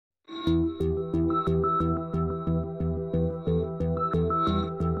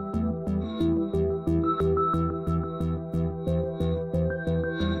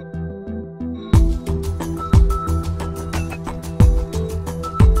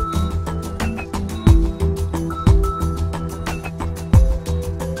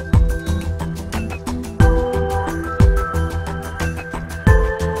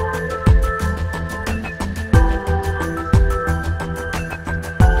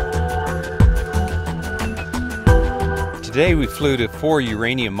Today we flew to 4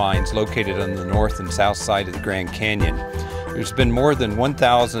 uranium mines located on the north and south side of the Grand Canyon. There's been more than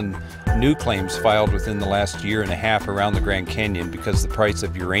 1,000 new claims filed within the last year and a half around the Grand Canyon because the price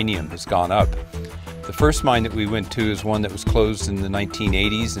of uranium has gone up. The first mine that we went to is one that was closed in the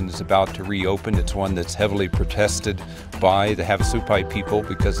 1980s and is about to reopen. It's one that's heavily protested by the Havasupai people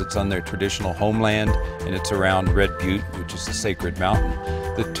because it's on their traditional homeland and it's around Red Butte, which is a sacred mountain.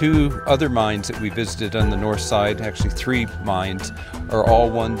 The 2 other mines that we visited on the north side, actually 3 mines, are all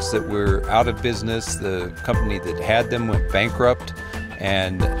ones that were out of business. The company that had them went bankrupt,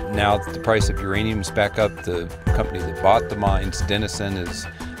 and now that the price of uranium is back up, the company that bought the mines, Denison, is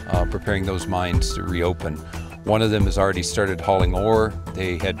preparing those mines to reopen. One of them has already started hauling ore.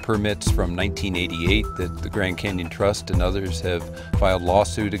 They had permits from 1988 that the Grand Canyon Trust and others have filed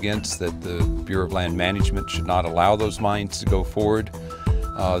lawsuit against, that the Bureau of Land Management should not allow those mines to go forward.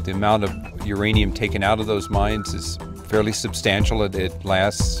 The amount of uranium taken out of those mines is fairly substantial.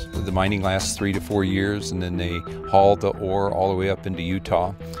 The mining lasts 3 to 4 years, and then they haul the ore all the way up into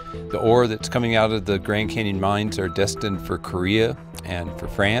Utah. The ore that's coming out of the Grand Canyon mines are destined for Korea and for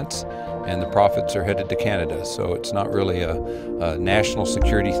France, and the profits are headed to Canada. So it's not really a national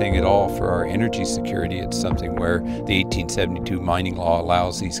security thing at all for our energy security. It's something where the 1872 mining law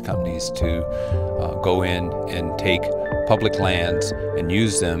allows these companies to go in and take public lands and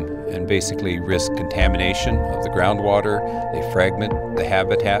use them and basically risk contamination of the groundwater. They fragment the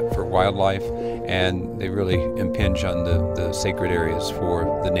habitat for wildlife, and they really impinge on the sacred areas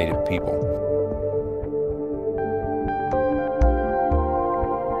for the native people.